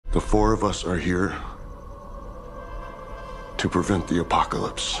The four of us are here to prevent the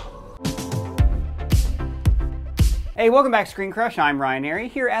apocalypse. Hey, welcome back to ScreenCrush. I'm Ryan Airy,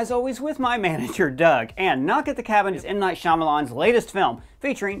 here as always with my manager, Doug. And Knock at the Cabin is M.Night Shyamalan's latest film,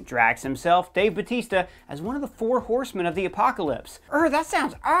 featuring Drax himself, Dave Bautista, as one of the four horsemen of the apocalypse. That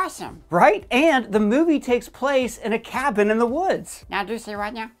sounds awesome. Right? And the movie takes place in a cabin in the woods. Now, do you see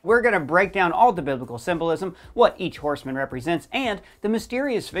right now? We're going to break down all the biblical symbolism, what each horseman represents, and the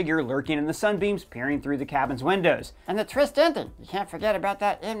mysterious figure lurking in the sunbeams peering through the cabin's windows. And the twist ending. You can't forget about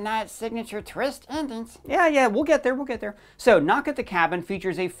that M. Night signature twist endings. Yeah, we'll get there. So, Knock at the Cabin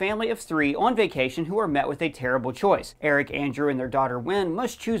features a family of three on vacation who are met with a terrible choice. Eric, Andrew, and their daughter Wynn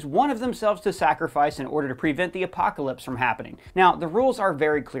must choose one of themselves to sacrifice in order to prevent the apocalypse from happening. Now, the rules are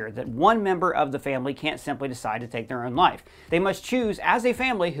very clear that one member of the family can't simply decide to take their own life. They must choose as a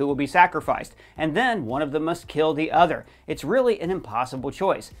family who will be sacrificed, and then one of them must kill the other. It's really an impossible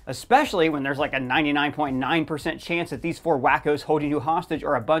choice, especially when there's like a 99.9% chance that these four wackos holding you hostage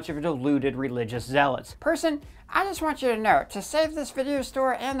are a bunch of deluded religious zealots. Person, I just want you to know, to save this video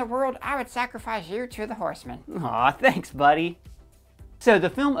store and the world, I would sacrifice you to the horsemen. Aw, thanks, buddy. So the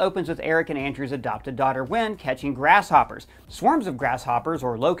film opens with Eric and Andrew's adopted daughter Wynn catching grasshoppers. Swarms of grasshoppers,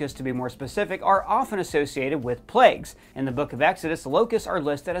 or locusts to be more specific, are often associated with plagues. In the book of Exodus, locusts are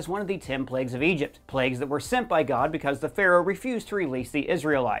listed as one of the 10 plagues of Egypt, plagues that were sent by God because the Pharaoh refused to release the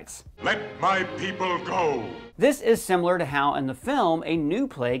Israelites. Let my people go! This is similar to how in the film a new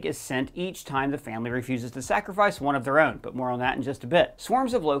plague is sent each time the family refuses to sacrifice one of their own, but more on that in just a bit.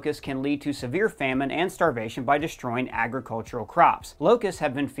 Swarms of locusts can lead to severe famine and starvation by destroying agricultural crops. Locusts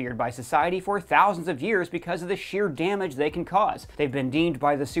have been feared by society for thousands of years because of the sheer damage they can cause. They've been deemed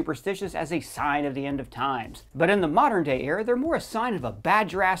by the superstitious as a sign of the end of times. But in the modern day era, they're more a sign of a bad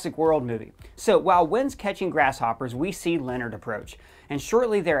Jurassic World movie. So while Wynn's catching grasshoppers, we see Leonard approach, and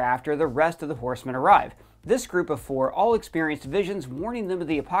shortly thereafter the rest of the horsemen arrive. This group of four all experienced visions warning them of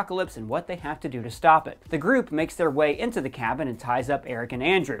the apocalypse and what they have to do to stop it. The group makes their way into the cabin and ties up Eric and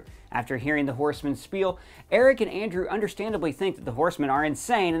Andrew. After hearing the horsemen's spiel, Eric and Andrew understandably think that the horsemen are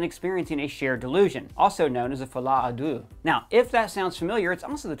insane and experiencing a shared delusion, also known as a folie à deux. Now, if that sounds familiar, it's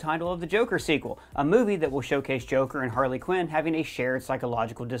also the title of the Joker sequel, a movie that will showcase Joker and Harley Quinn having a shared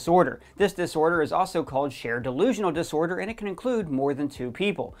psychological disorder. This disorder is also called shared delusional disorder, and it can include more than two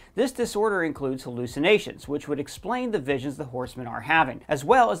people. This disorder includes hallucinations, which would explain the visions the horsemen are having, as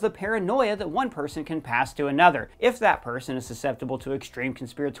well as the paranoia that one person can pass to another, if that person is susceptible to extreme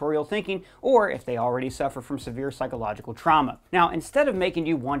conspiratorial thinking, or if they already suffer from severe psychological trauma. Now, instead of making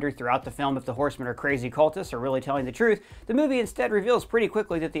you wonder throughout the film if the horsemen are crazy cultists or really telling the truth, the movie instead reveals pretty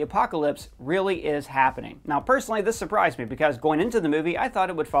quickly that the apocalypse really is happening. Now, personally, this surprised me because going into the movie, I thought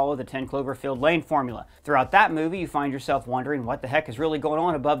it would follow the 10 Cloverfield Lane formula. Throughout that movie, you find yourself wondering what the heck is really going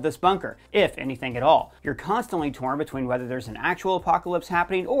on above this bunker, if anything at all. You're constantly torn between whether there's an actual apocalypse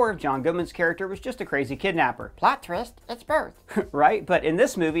happening or if John Goodman's character was just a crazy kidnapper. Plot twist, it's both. Right? But in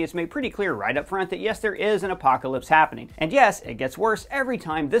this movie, it's made pretty clear right up front that yes, there is an apocalypse happening. And yes, it gets worse every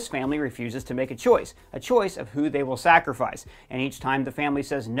time this family refuses to make a choice of who they will sacrifice. And each time the family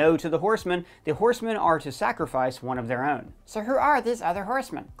says no to the horsemen are to sacrifice one of their own. So who are these other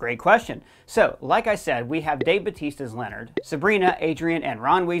horsemen? Great question. So, like I said, we have Dave Bautista's Leonard, Sabrina, Adrian, and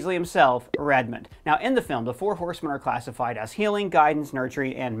Ron Weasley himself, Redmond. Now, in the film, the four horsemen are classified as healing, guidance,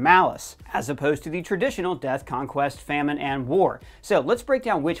 nurturing, and malice, as opposed to the traditional death, conquest, famine, and war. So let's break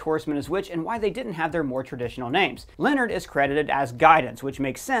down which horseman is which and why they didn't have their more traditional names. Leonard is credited as guidance, which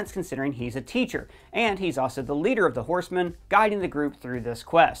makes sense considering he's a teacher, and he's also the leader of the horsemen, guiding the group through this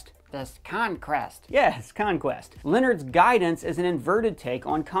quest. This conquest. Yes, conquest. Leonard's guidance is an inverted take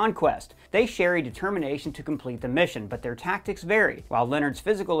on conquest. They share a determination to complete the mission, but their tactics vary. While Leonard's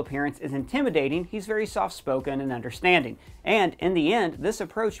physical appearance is intimidating, he's very soft-spoken and understanding. And in the end, this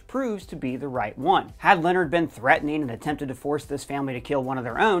approach proves to be the right one. Had Leonard been threatening and attempted to force this family to kill one of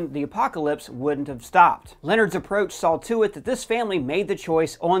their own, the apocalypse wouldn't have stopped. Leonard's approach saw to it that this family made the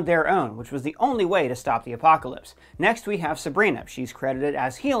choice on their own, which was the only way to stop the apocalypse. Next, we have Sabrina. She's credited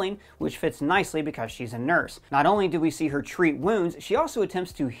as healing, which fits nicely because she's a nurse. Not only do we see her treat wounds, she also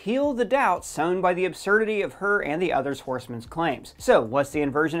attempts to heal the doubt sown by the absurdity of her and the others' horsemen's claims. So, what's the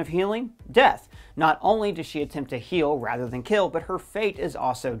inversion of healing? Death. Not only does she attempt to heal rather than kill, but her fate is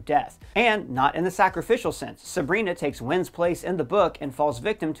also death. And not in the sacrificial sense. Sabrina takes Wynn's place in the book and falls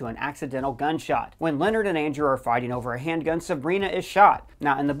victim to an accidental gunshot. When Leonard and Andrew are fighting over a handgun, Sabrina is shot.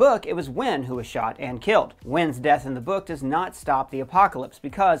 Now, in the book, it was Wynn who was shot and killed. Wynn's death in the book does not stop the apocalypse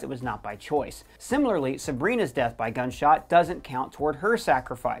because it was not by choice. Similarly, Sabrina's death by gunshot doesn't count toward her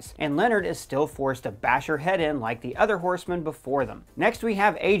sacrifice, and Leonard is still forced to bash her head in like the other horsemen before them. Next we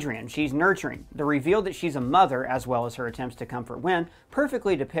have Adrian. She's nurturing. The reveal that she's a mother, as well as her attempts to comfort Wynn,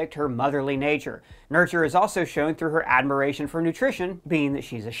 perfectly depict her motherly nature. Nurture is also shown through her admiration for nutrition, being that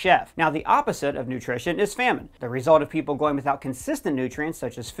she's a chef. Now the opposite of nutrition is famine, the result of people going without consistent nutrients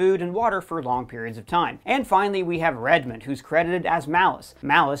such as food and water for long periods of time. And finally we have Redmond, who's credited as malice.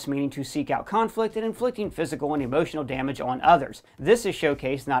 Malice meaning to seek out conflict and inflicting physical and emotional damage on others. This is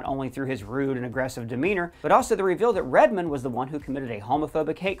showcased not only through his rude and aggressive demeanor, but also the reveal that Redmond was the one who committed a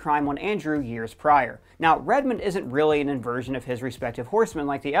homophobic hate crime on Andrew years prior. Now Redmond isn't really an inversion of his respective horsemen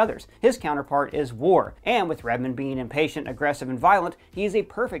like the others. His counterpart is War, and with Redmond being impatient, aggressive, and violent, he is a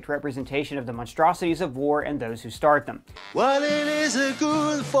perfect representation of the monstrosities of war and those who start them. What it is a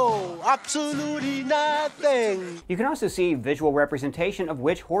good for? Absolutely nothing. You can also see visual representation of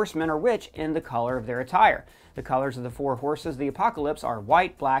which horsemen are which in the color of their attire. The colors of the four horses of the apocalypse are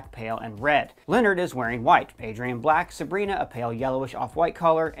white, black, pale, and red. Leonard is wearing white, Adrian black, Sabrina a pale yellowish off-white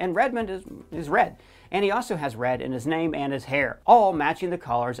color, and Redmond is red. And he also has red in his name and his hair, all matching the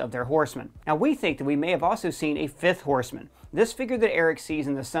colors of their horsemen. Now we think that we may have also seen a fifth horseman. This figure that Eric sees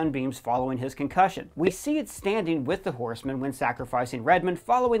in the sunbeams following his concussion. We see it standing with the horsemen when sacrificing Redmond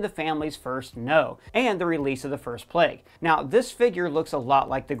following the family's first no, and the release of the first plague. Now this figure looks a lot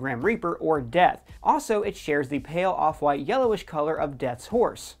like the Grim Reaper or Death. Also it shares the pale off-white yellowish color of Death's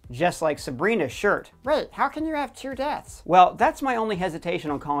horse, just like Sabrina's shirt. Wait, how can you have two deaths? Well, that's my only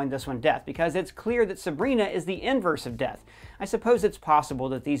hesitation on calling this one Death, because it's clear that Sabrina is the inverse of Death. I suppose it's possible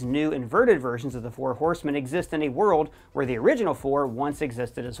that these new inverted versions of the four horsemen exist in a world where the original four once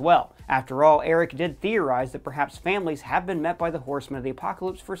existed as well. After all, Eric did theorize that perhaps families have been met by the horsemen of the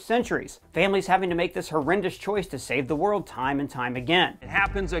apocalypse for centuries. Families having to make this horrendous choice to save the world time and time again. It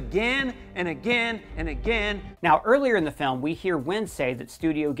happens again and again and again. Now earlier in the film we hear Wynn say that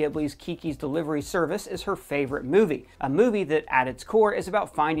Studio Ghibli's Kiki's Delivery Service is her favorite movie. A movie that at its core is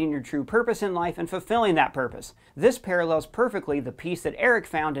about finding your true purpose in life and fulfilling that purpose. This parallels perfectly the peace that Eric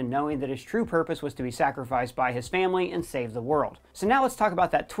found in knowing that his true purpose was to be sacrificed by his family and save the world. So now let's talk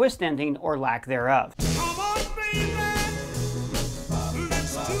about that twist ending or lack thereof. Come on, baby.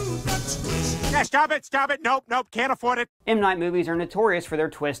 Let's do the twist. Yeah, stop it. Nope, can't afford it. M. Night movies are notorious for their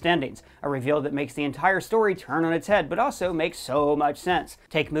twist endings, a reveal that makes the entire story turn on its head but also makes so much sense.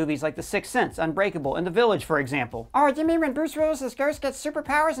 Take movies like The Sixth Sense, Unbreakable, and The Village for example. Oh, you mean when Bruce Willis's ghost gets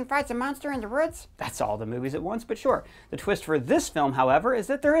superpowers and fights a monster in the woods? That's all the movies at once, but sure. The twist for this film, however, is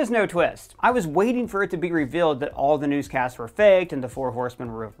that there is no twist. I was waiting for it to be revealed that all the newscasts were faked and the four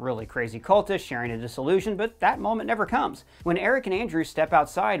horsemen were really crazy cultists sharing a disillusion, but that moment never comes. When Eric and Andrew step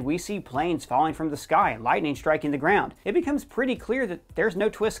outside, we see planes falling from the sky and lightning striking the ground. It becomes pretty clear that there's no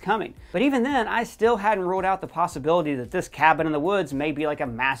twist coming. But even then, I still hadn't ruled out the possibility that this cabin in the woods may be like a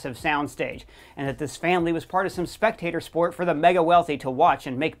massive soundstage, and that this family was part of some spectator sport for the mega wealthy to watch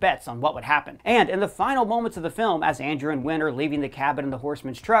and make bets on what would happen. And in the final moments of the film, as Andrew and Wynn are leaving the cabin in the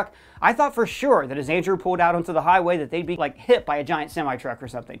horseman's truck, I thought for sure that as Andrew pulled out onto the highway that they'd be like hit by a giant semi-truck or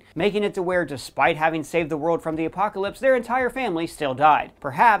something, making it to where despite having saved the world from the apocalypse, their entire family still died.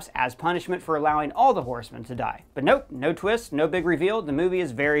 Perhaps as punishment for allowing all the horsemen to die. But nope, no twist, no big reveal. The movie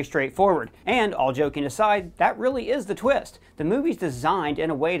is very straightforward. And all joking aside, that really is the twist. The movie's designed in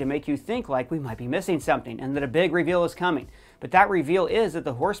a way to make you think like we might be missing something and that a big reveal is coming. But that reveal is that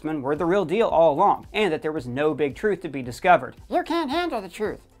the horsemen were the real deal all along, and that there was no big truth to be discovered. You can't handle the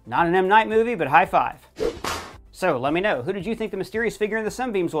truth. Not an M. Night movie, but high five. So let me know, who did you think the mysterious figure in the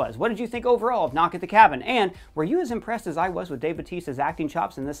sunbeams was? What did you think overall of Knock at the Cabin? And were you as impressed as I was with Dave Bautista's acting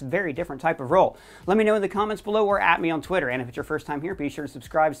chops in this very different type of role? Let me know in the comments below or at me on Twitter. And if it's your first time here, be sure to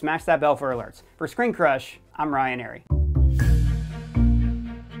subscribe, smash that bell for alerts. For ScreenCrush, I'm Ryan Airy.